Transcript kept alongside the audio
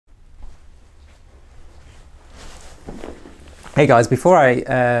Hey guys, before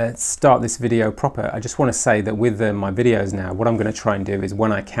I start this video proper, I just want to say that with my videos now, what I'm going to try and do is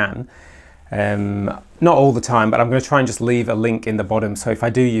when I can, not all the time, but I'm going to try and just leave a link in the bottom. So if I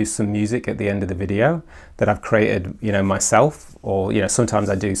do use some music at the end of the video that I've created, myself, or sometimes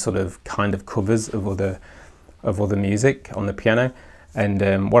I do sort of kind of covers of other music on the piano.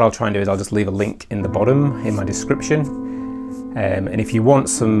 And what I'll try and do is I'll just leave a link in the bottom in my description. And if you want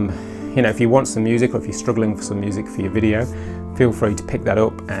some, if you want some music, or if you're struggling for some music for your video, feel free to pick that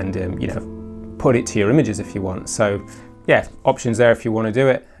up and put it to your images if you want. So yeah, options there if you want to do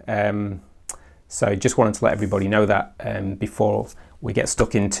it. So just wanted to let everybody know that before we get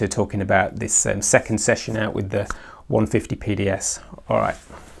stuck into talking about this second session out with the 150 PDS. All right.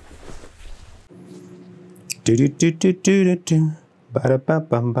 Do do do do do do do. Ba da ba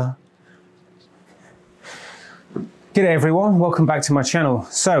bum ba. G'day everyone, welcome back to my channel.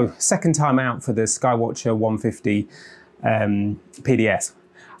 So, second time out for the Skywatcher 150 PDS.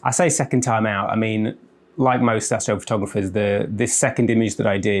 I say second time out, I mean, like most astrophotographers, this second image that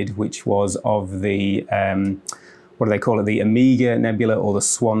I did, which was of the, what do they call it, the Omega Nebula or the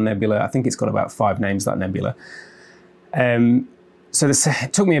Swan Nebula. I think it's got about 5 names, that nebula. So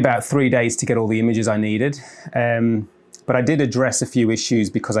it took me about 3 days to get all the images I needed. But I did address a few issues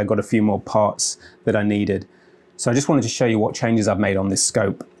because I got a few more parts that I needed. So I just wanted to show you what changes I've made on this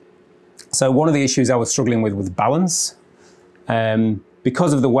scope. So one of the issues I was struggling with was balance.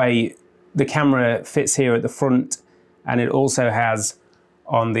 Because of the way the camera fits here at the front, and it also has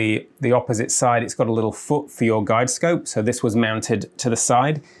on the opposite side, it's got a little foot for your guide scope. So this was mounted to the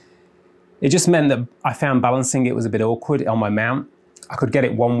side. It just meant that I found balancing it was a bit awkward on my mount. I could get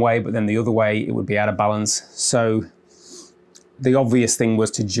it one way, but then the other way it would be out of balance. So the obvious thing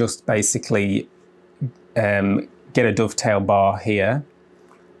was to just basically get a dovetail bar here.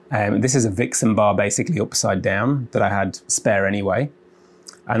 This is a Vixen bar basically upside down that I had spare anyway.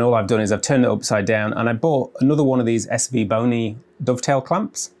 And all I've done is I've turned it upside down, and I bought another one of these SV Bony dovetail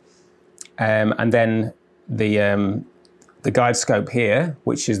clamps. And then the guide scope here,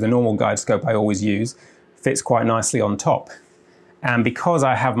 which is the normal guide scope I always use, fits quite nicely on top. And because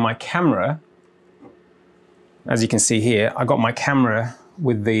I have my camera, as you can see here, I got my camera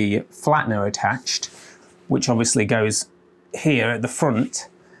with the flattener attached, which obviously goes here at the front.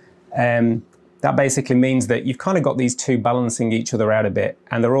 That basically means that you've kind of got these two balancing each other out a bit,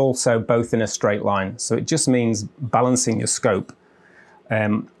 and they're also both in a straight line. So it just means balancing your scope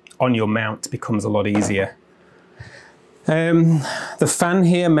on your mount becomes a lot easier. The fan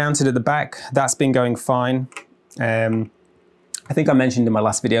here mounted at the back, that's been going fine. I think I mentioned in my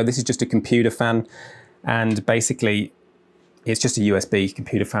last video, this is just a computer fan, and basically it's just a USB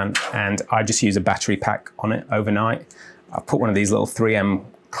computer fan, and I just use a battery pack on it overnight. I've put one of these little 3M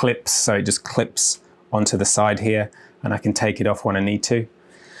clips, so it just clips onto the side here, and I can take it off when I need to.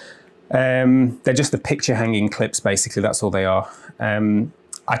 They're just the picture hanging clips, basically, that's all they are.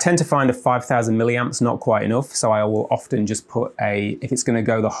 I tend to find a 5,000 milliamps not quite enough, so I will often just put if it's gonna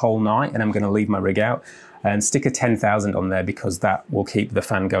go the whole night and I'm gonna leave my rig out, and stick a 10,000 on there, because that will keep the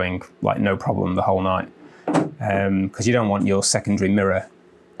fan going like no problem the whole night. Because you don't want your secondary mirror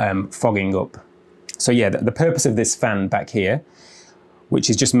fogging up. So yeah, the purpose of this fan back here, which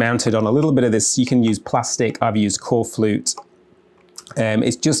is just mounted on a little bit of this, you can use plastic, I've used core flute.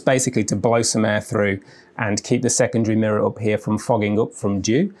 It's just basically to blow some air through and keep the secondary mirror up here from fogging up from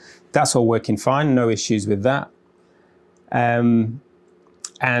dew. That's all working fine, no issues with that. And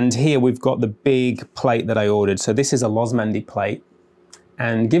here we've got the big plate that I ordered. So this is a Losmandy plate.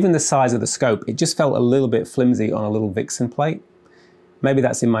 And given the size of the scope, it just felt a little bit flimsy on a little Vixen plate. Maybe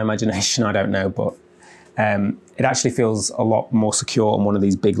that's in my imagination, I don't know, but it actually feels a lot more secure on one of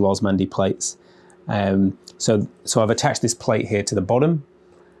these big Losmandy plates. So I've attached this plate here to the bottom.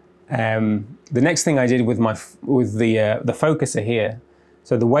 The next thing I did with the focuser here,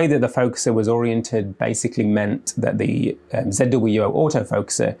 so the way that the focuser was oriented basically meant that the ZWO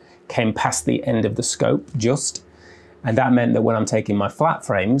autofocuser came past the end of the scope just. And that meant that when I'm taking my flat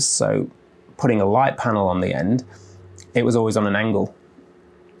frames, so putting a light panel on the end, it was always on an angle.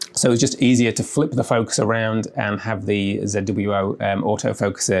 So it was just easier to flip the focus around and have the ZWO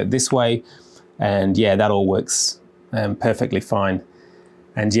autofocuser this way. And yeah, that all works perfectly fine.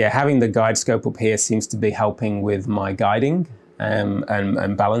 And yeah, having the guide scope up here seems to be helping with my guiding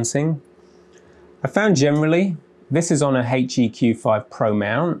and balancing. I found generally, this is on a HEQ5 Pro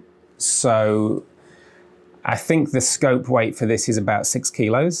mount, so I think the scope weight for this is about 6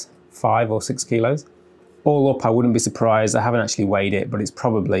 kilos, 5 or 6 kilos. All up, I wouldn't be surprised. I haven't actually weighed it, but it's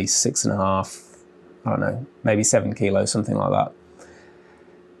probably 6.5, I don't know, maybe 7 kilos, something like that.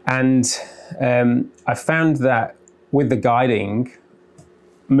 And I found that with the guiding,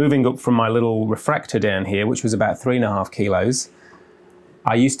 moving up from my little refractor down here, which was about 3.5 kilos,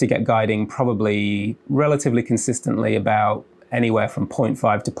 I used to get guiding probably relatively consistently about anywhere from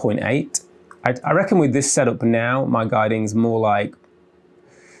 0.5 to 0.8. I reckon with this setup now, my guiding's more like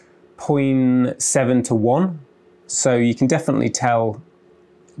 0.7 to 1. So you can definitely tell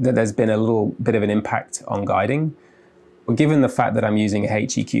that there's been a little bit of an impact on guiding. But given the fact that I'm using a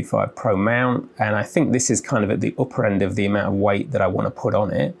HEQ5 Pro mount, and I think this is kind of at the upper end of the amount of weight that I want to put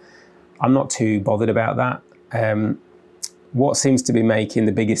on it, I'm not too bothered about that. What seems to be making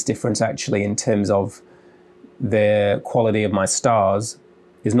the biggest difference actually in terms of the quality of my stars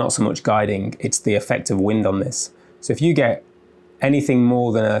is not so much guiding, it's the effect of wind on this. So if you get anything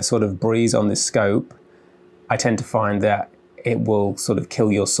more than a sort of breeze on this scope, I tend to find that it will sort of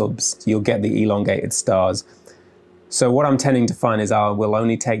kill your subs. You'll get the elongated stars. So what I'm tending to find is I will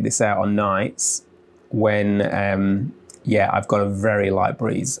only take this out on nights when, I've got a very light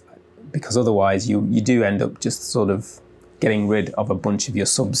breeze, because otherwise you do end up just sort of getting rid of a bunch of your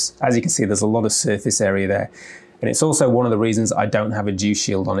subs. As you can see, there's a lot of surface area there. And it's also one of the reasons I don't have a dew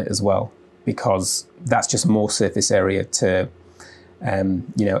shield on it as well, because that's just more surface area to,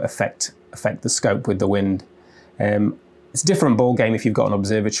 affect the scope with the wind. It's a different ball game if you've got an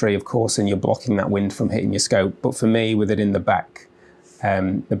observatory, of course, and you're blocking that wind from hitting your scope. But for me, with it in the back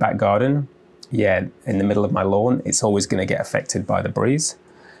garden, in the middle of my lawn, it's always going to get affected by the breeze.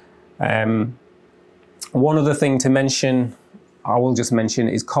 One other thing to mention, I will just mention,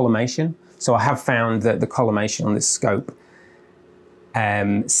 is collimation. So I have found that the collimation on this scope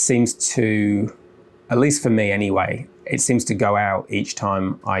seems to, at least for me anyway, it seems to go out each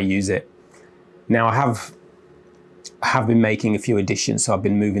time I use it. Now I have been making a few additions, so I've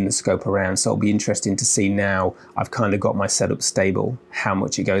been moving the scope around, so it'll be interesting to see now I've kind of got my setup stable, how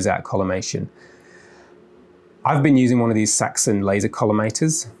much it goes out collimation. I've been using one of these Saxon laser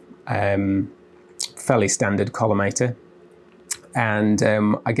collimators, fairly standard collimator. And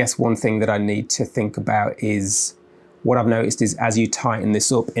I guess one thing that I need to think about is, what I've noticed is as you tighten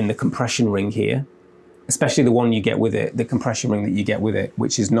this up in the compression ring here, especially the one you get with it, the compression ring that you get with it,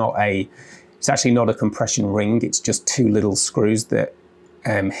 which is it's actually not a compression ring, it's just two little screws that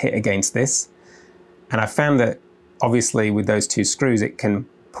hit against this. And I found that obviously with those two screws, it can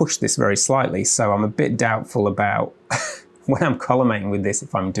push this very slightly. So I'm a bit doubtful about when I'm collimating with this,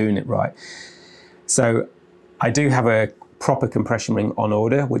 if I'm doing it right. So I do have a proper compression ring on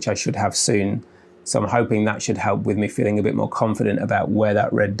order, which I should have soon. So I'm hoping that should help with me feeling a bit more confident about where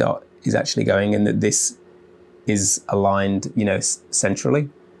that red dot is actually going and that this is aligned, centrally.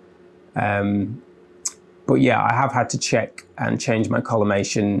 But yeah, I have had to check and change my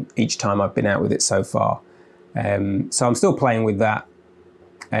collimation each time I've been out with it so far. So I'm still playing with that.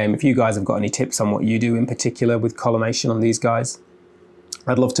 If you guys have got any tips on what you do in particular with collimation on these guys,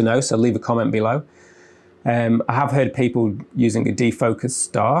 I'd love to know, so leave a comment below. I have heard people using a defocus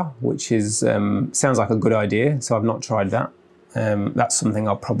star, which is sounds like a good idea, so I've not tried that. That's something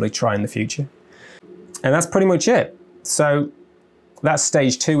I'll probably try in the future. And that's pretty much it. So that's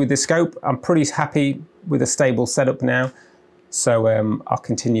stage 2 with this scope. I'm pretty happy with a stable setup now, so I'll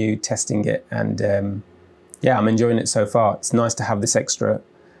continue testing it, and I'm enjoying it so far. It's nice to have this extra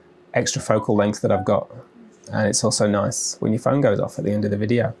focal length that I've got, and it's also nice when your phone goes off at the end of the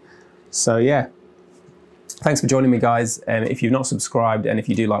video. So yeah, thanks for joining me, guys. If you've not subscribed, and if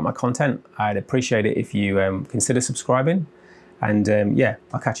you do like my content, I'd appreciate it if you consider subscribing, and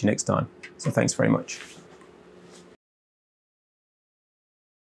I'll catch you next time. So thanks very much.